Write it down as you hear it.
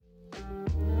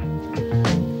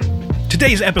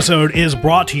Today's episode is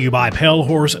brought to you by Pale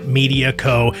Horse Media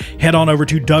Co. Head on over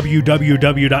to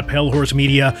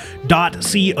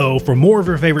www.palehorsemedia.co for more of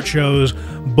your favorite shows,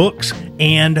 books,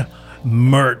 and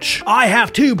merch. I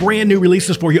have two brand new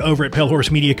releases for you over at Pale Horse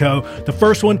Media Co. The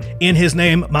first one, In His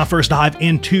Name, my first dive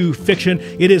into fiction.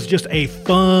 It is just a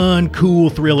fun, cool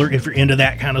thriller if you're into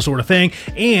that kind of sort of thing.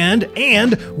 And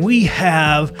we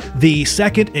have the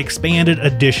second expanded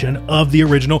edition of the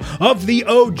original, of the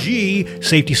OG,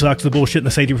 Safety Sucks, the bullshit in the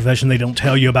safety profession they don't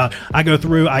tell you about. I go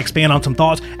through, I expand on some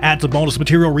thoughts, add some bonus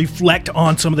material, reflect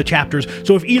on some of the chapters.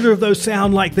 So if either of those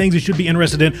sound like things you should be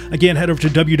interested in, again, head over to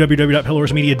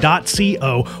www.palehorsemedia.co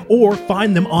or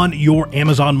find them on your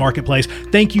Amazon marketplace.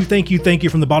 Thank you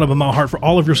from the bottom of my heart for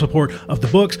all of your support of the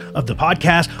books, of the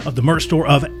podcast, of the merch store,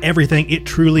 of everything. It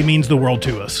truly means the world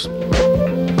to us.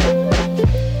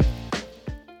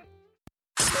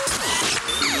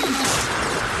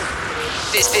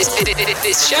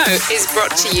 This show is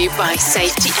brought to you by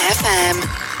Safety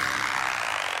FM.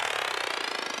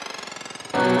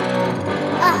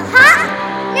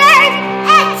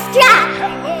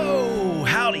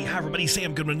 Everybody,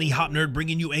 Sam Goodman, the Hop Nerd,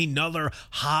 bringing you another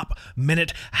Hop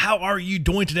Minute. How are you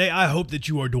doing today? I hope that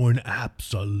you are doing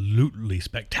absolutely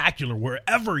spectacular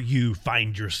wherever you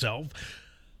find yourself.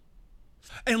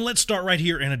 And let's start right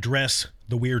here and address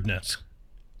the weirdness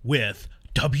with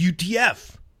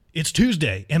WTF. It's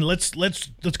Tuesday, and let's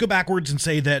go backwards and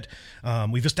say that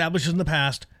we've established in the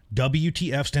past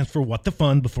WTF stands for what the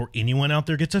fun. Before anyone out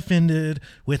there gets offended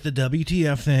with the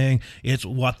WTF thing, it's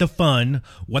what the fun.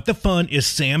 What the fun is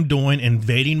Sam Doyne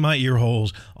invading my ear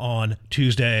holes on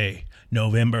Tuesday,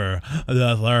 November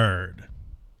the 3rd.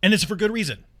 And it's for good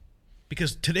reason,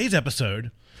 because today's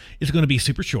episode is going to be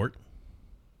super short.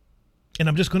 And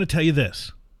I'm just going to tell you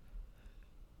this.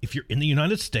 If you're in the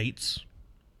United States,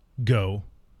 go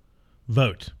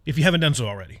vote. If you haven't done so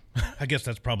already. I guess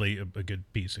that's probably a good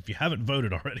piece. If you haven't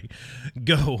voted already,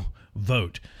 go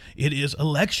vote. It is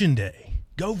election day.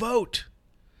 Go vote.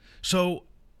 So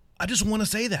I just want to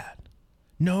say that.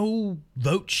 No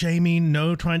vote shaming,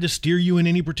 no trying to steer you in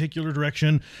any particular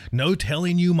direction, no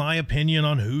telling you my opinion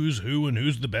on who's who and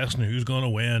who's the best and who's going to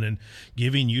win and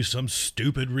giving you some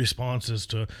stupid responses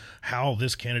to how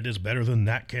this candidate is better than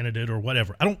that candidate or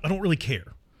whatever. I don't really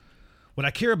care. What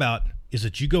I care about is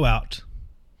that you go out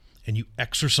and you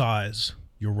exercise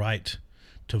your right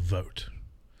to vote.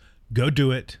 Go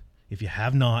do it. If you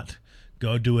have not,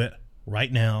 go do it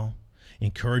right now.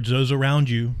 Encourage those around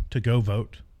you to go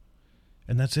vote.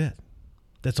 And that's it.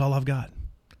 That's all I've got.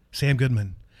 Sam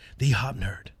Goodman, the Hop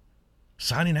Nerd,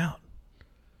 signing out.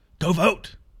 Go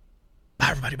vote.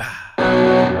 Bye, everybody. Bye.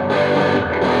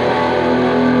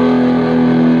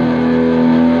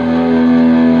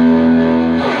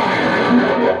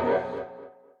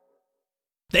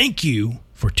 Thank you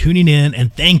for tuning in,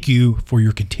 and thank you for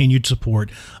your continued support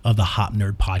of the Hop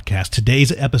Nerd Podcast.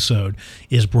 Today's episode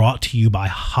is brought to you by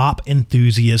hop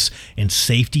enthusiasts and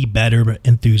safety better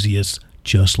enthusiasts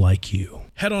just like you.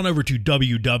 Head on over to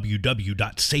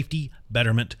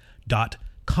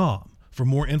www.safetybetterment.com for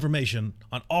more information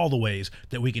on all the ways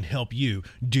that we can help you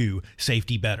do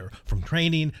safety better. From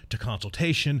training to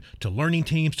consultation to learning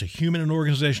teams to human and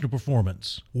organizational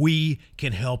performance, we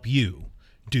can help you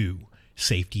do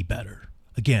safety better.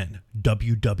 Again,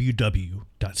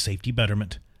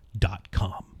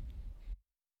 www.safetybetterment.com.